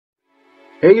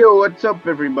Hey yo, what's up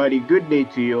everybody? Good day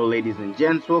to you all, ladies and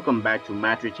gents. Welcome back to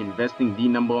Matrix Investing, the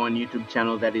 #1 YouTube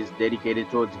channel that is dedicated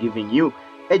towards giving you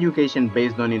education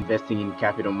based on investing in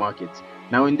capital markets.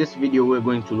 Now in this video, we're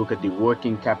going to look at the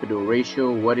working capital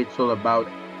ratio, what it's all about,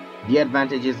 the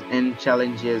advantages and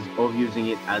challenges of using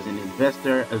it as an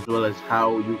investor, as well as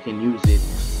how you can use it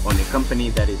on a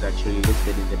company that is actually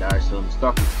listed in the Dar es Salaam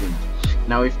Stock Exchange.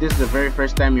 Now, if this is the very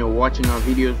first time you're watching our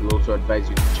videos, we also advise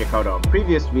you to check out our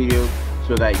previous videos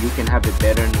so that you can have a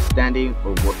better understanding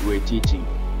of what we're teaching.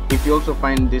 If you also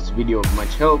find this video of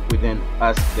much help, we then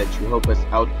ask that you help us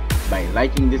out by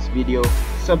liking this video,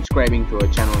 subscribing to our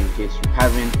channel in case you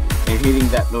haven't, and hitting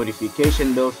that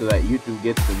notification bell so that YouTube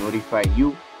gets to notify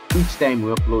you each time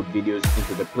we upload videos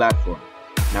into the platform.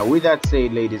 Now with that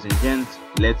said, ladies and gents,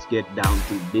 let's get down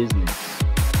to business.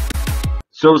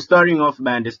 So starting off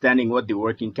by understanding what the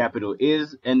working capital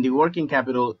is, and the working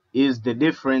capital is the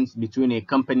difference between a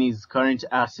company's current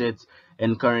assets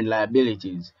and current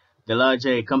liabilities. The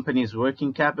larger a company's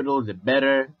working capital, the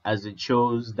better, as it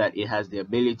shows that it has the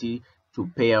ability to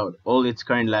pay out all its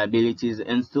current liabilities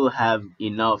and still have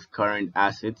enough current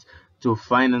assets to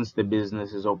finance the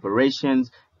business's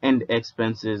operations and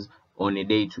expenses on a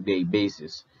day-to-day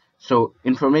basis. So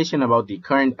information about the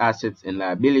current assets and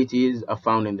liabilities are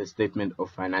found in the statement of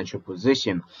financial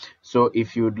position. So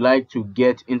if you would like to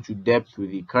get into depth with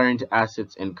the current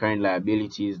assets and current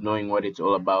liabilities, knowing what it's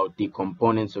all about, the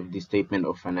components of the statement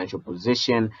of financial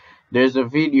position, there's a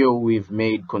video we've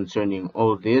made concerning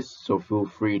all this, so feel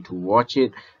free to watch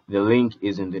it. The link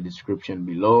is in the description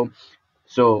below.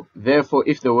 So therefore,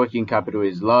 if the working capital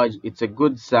is large, it's a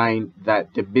good sign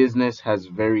that the business has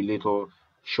very little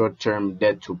short-term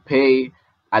debt to pay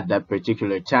at that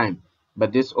particular time.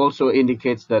 But this also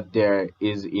indicates that there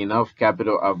is enough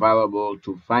capital available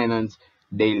to finance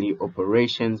daily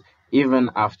operations even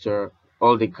after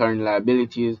all the current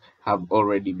liabilities have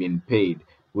already been paid,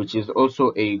 which is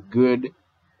also a good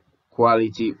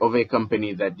quality of a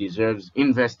company that deserves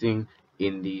investing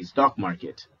in the stock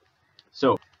market.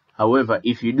 So, however,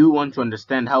 if you do want to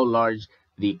understand how large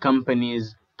the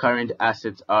company's current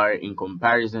assets are in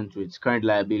comparison to its current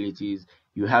liabilities,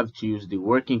 you have to use the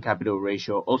working capital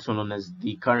ratio, also known as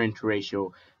the current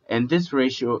ratio. And this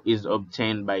ratio is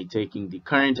obtained by taking the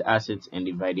current assets and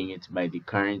dividing it by the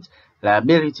current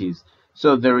liabilities.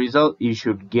 So the result you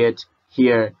should get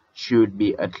here should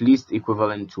be at least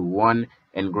equivalent to 1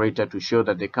 and greater to show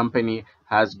that the company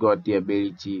has got the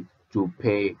ability to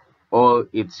pay all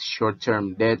its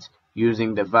short-term debt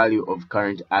using the value of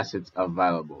current assets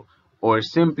available. Or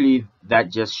simply, that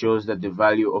just shows that the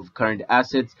value of current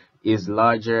assets is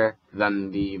larger than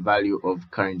the value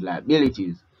of current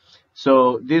liabilities.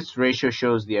 So this ratio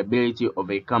shows the ability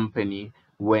of a company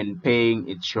when paying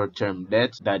its short-term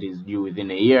debt that is due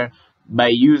within a year by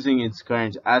using its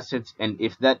current assets, and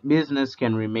if that business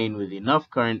can remain with enough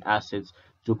current assets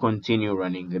to continue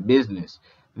running the business.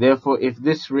 Therefore, if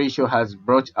this ratio has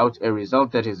brought out a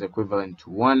result that is equivalent to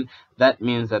 1, that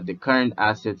means that the current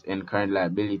assets and current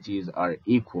liabilities are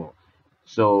equal.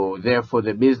 So therefore,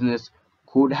 the business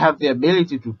could have the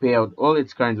ability to pay out all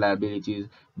its current liabilities,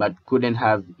 but couldn't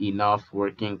have enough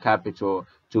working capital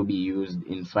to be used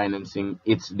in financing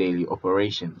its daily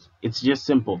operations. It's just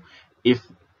simple.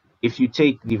 If you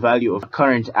take the value of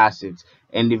current assets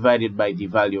and divide it by the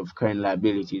value of current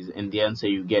liabilities, and the answer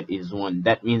you get is 1,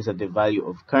 that means that the value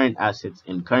of current assets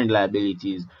and current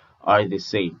liabilities are the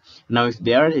same. Now, if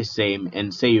they are the same,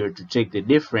 and say you're to take the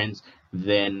difference,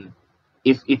 then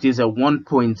if it is a 1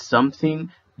 point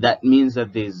something, that means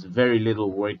that there's very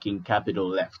little working capital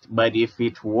left. But if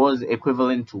it was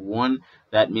equivalent to 1,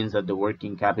 that means that the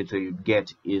working capital you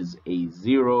get is a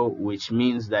 0, which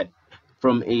means that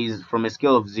from a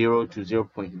scale of 0 to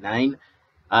 0.9,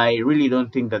 I really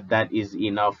don't think that that is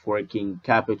enough working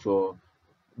capital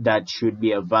that should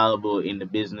be available in the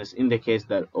business in the case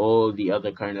that all the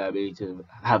other current liabilities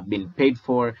have been paid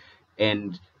for,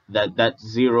 and that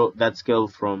scale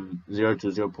from 0 to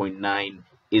 0.9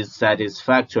 is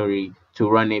satisfactory to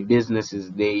run a business's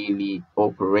daily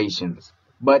operations.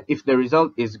 But if the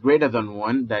result is greater than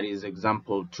 1, that is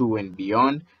example 2 and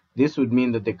beyond, this would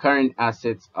mean that the current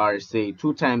assets are, say,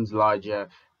 2 times larger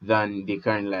than the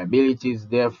current liabilities.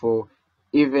 Therefore,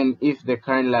 even if the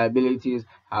current liabilities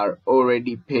are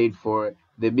already paid for,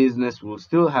 the business will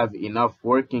still have enough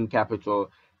working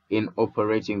capital in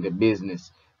operating the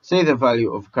business. Say the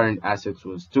value of current assets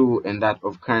was 2 and that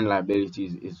of current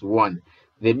liabilities is 1.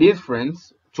 The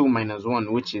difference, 2 minus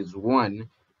 1, which is 1,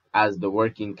 as the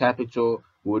working capital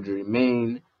would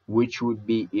remain, which would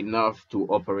be enough to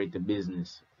operate the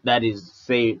business. That is,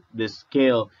 say the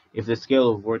scale, if the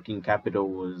scale of working capital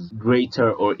was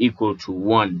greater or equal to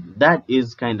 1, that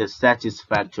is kind of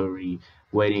satisfactory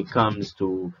when it comes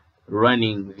to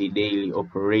running the daily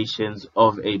operations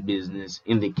of a business,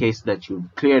 in the case that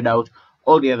you've cleared out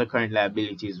all the other current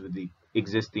liabilities with the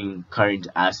existing current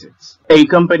assets. A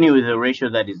company with a ratio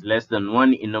that is less than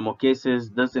 1 in normal cases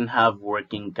doesn't have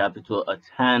working capital at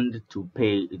hand to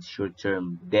pay its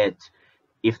short-term debt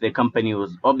if the company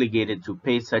was obligated to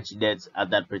pay such debts at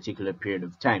that particular period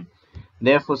of time.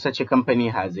 Therefore, such a company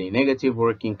has a negative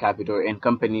working capital, and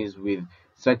companies with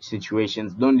such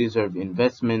situations don't deserve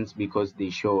investments because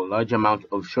they show a large amount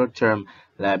of short-term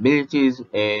liabilities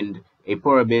and a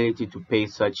poor ability to pay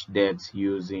such debts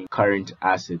using current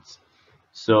assets.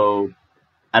 So,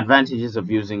 advantages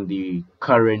of using the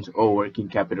current or working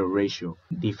capital ratio.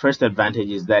 The first advantage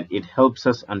is that it helps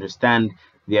us understand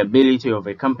the ability of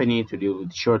a company to deal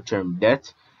with short-term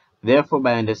debt. Therefore,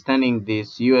 by understanding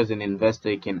this, you as an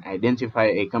investor can identify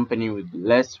a company with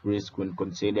less risk when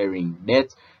considering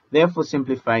debt, therefore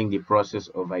simplifying the process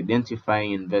of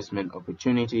identifying investment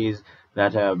opportunities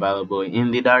that are available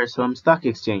in the Dar es Salaam Stock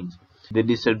Exchange. The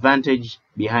disadvantage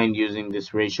behind using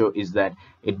this ratio is that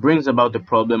it brings about the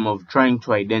problem of trying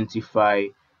to identify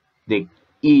the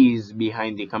ease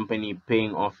behind the company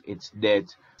paying off its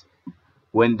debt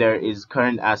when there is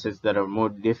current assets that are more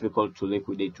difficult to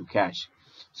liquidate to cash.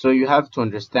 So you have to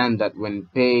understand that when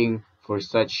paying for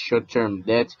such short-term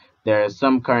debt, there are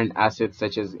some current assets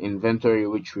such as inventory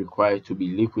which require to be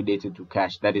liquidated to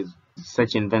cash. That is,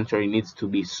 such inventory needs to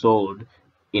be sold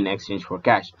in exchange for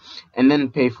cash and then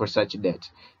pay for such debt.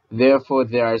 Therefore,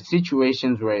 there are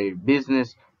situations where a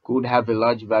business could have a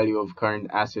large value of current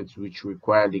assets which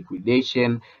require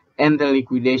liquidation, and the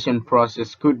liquidation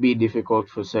process could be difficult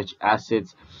for such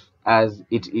assets as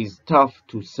it is tough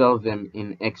to sell them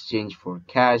in exchange for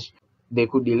cash. They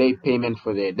could delay payment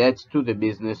for their debts to the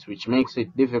business, which makes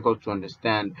it difficult to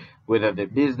understand whether the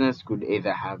business could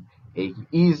either have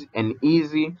an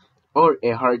easy or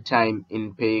a hard time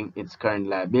in paying its current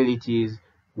liabilities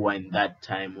when that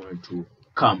time were to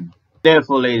come.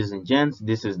 Therefore, ladies and gents,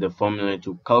 this is the formula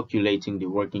to calculating the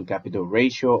working capital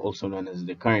ratio, also known as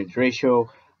the current ratio.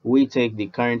 We take the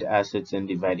current assets and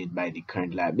divide it by the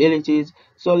current liabilities.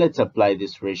 So let's apply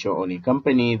this ratio on a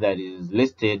company that is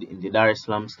listed in the Dar es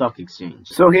Salaam Stock Exchange.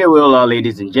 So here we all are,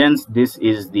 ladies and gents. This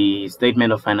is the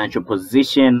statement of financial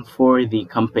position for the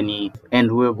company,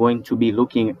 and we're going to be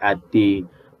looking at the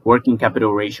working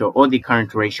capital ratio or the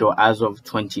current ratio as of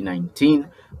 2019.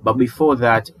 But before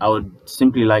that, I would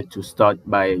simply like to start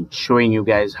by showing you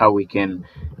guys how we can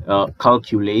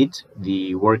calculate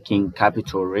the working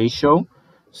capital ratio.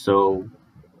 So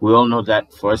we all know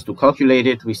that for us to calculate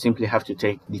it, we simply have to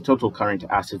take the total current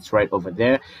assets right over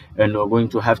there, and we're going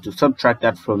to have to subtract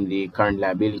that from the current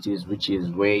liabilities, which is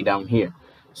way down here.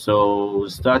 So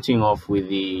starting off with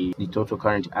the total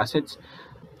current assets,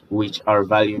 which are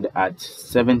valued at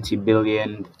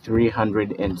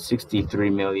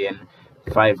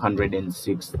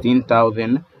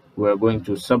 70,363,516,000. We're going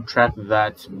to subtract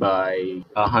that by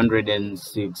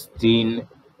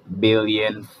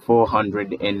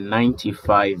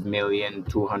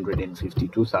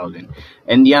 116,495,252,000,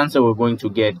 and the answer we're going to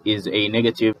get is a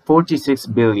negative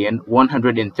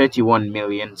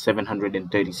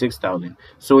 46,131,736,000.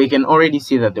 So we can already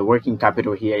see that the working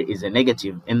capital here is a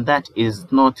negative, and that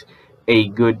is not a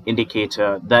good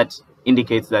indicator. That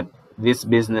indicates that this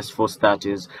business, for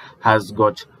starters, has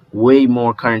got way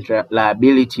more current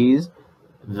liabilities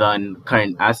than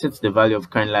current assets. The value of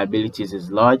current liabilities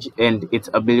is large, and its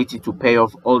ability to pay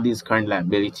off all these current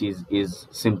liabilities is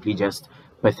simply just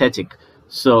pathetic.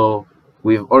 So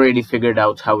we've already figured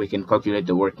out how we can calculate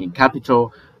the working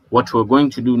capital. What we're going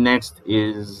to do next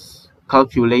is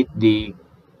calculate the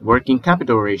working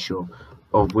capital ratio,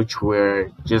 of which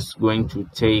we're just going to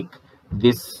take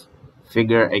this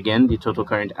figure again, the total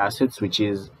current assets, which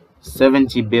is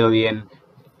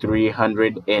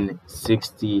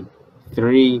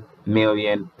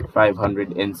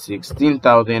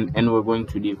 70,363,516,000, and we're going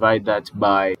to divide that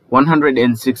by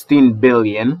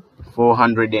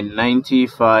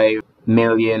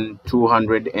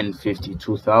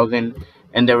 116,495,252,000,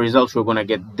 and the result we're going to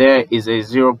get there is a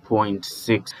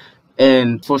 0.6.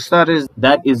 And for starters,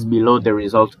 that is below the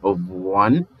result of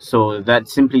 1. So that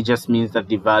simply just means that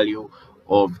the value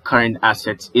of current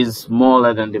assets is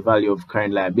smaller than the value of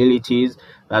current liabilities.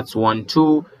 That's 1.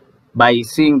 2, by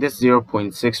seeing this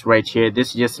 0.6 right here,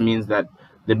 this just means that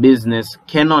the business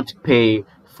cannot pay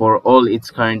for all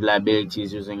its current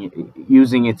liabilities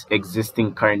using its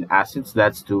existing current assets.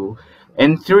 That's 2.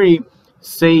 And 3,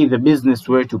 say the business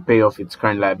were to pay off its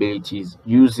current liabilities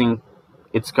using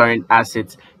its current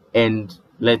assets and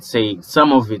let's say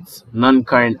some of its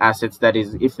non-current assets, that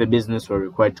is if the business were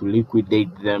required to liquidate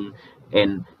them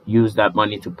and use that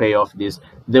money to pay off this,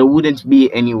 there wouldn't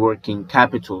be any working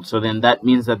capital. So then that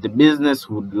means that the business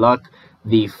would lack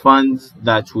the funds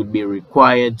that would be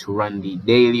required to run the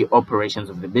daily operations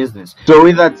of the business. So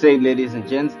with that said, ladies and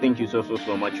gents, thank you so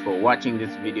much for watching this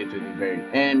video to the very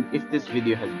end. If this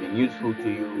video has been useful to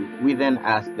you, we then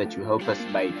ask that you help us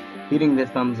by hitting the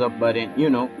thumbs up button,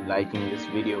 liking this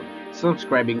video,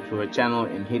 subscribing to our channel,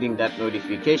 and hitting that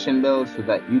notification bell so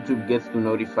that YouTube gets to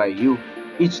notify you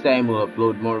each time we'll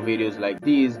upload more videos like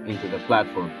these into the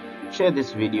platform. Share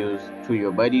these videos to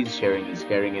your buddies. Sharing is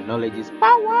caring and knowledge is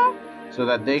power, so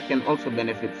that they can also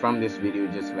benefit from this video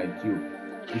just like you.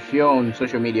 If you're on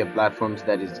social media platforms,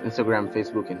 that is Instagram,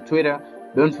 Facebook, and Twitter,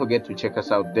 don't forget to check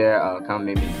us out there. Our account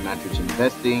name is Matrix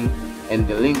Investing, and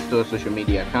the links to our social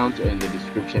media accounts are in the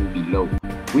description below.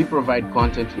 We provide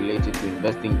content related to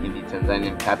investing in the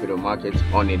Tanzanian capital markets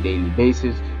on a daily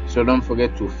basis, so don't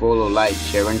forget to follow, like,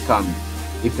 share, and comment.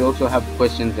 If you also have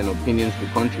questions and opinions to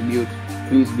contribute,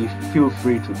 please feel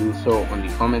free to do so on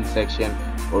the comment section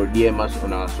or DM us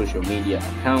on our social media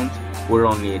accounts. We're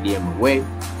only a DM away.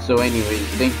 So anyways,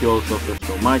 thank you all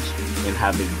so much and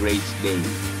have a great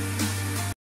day.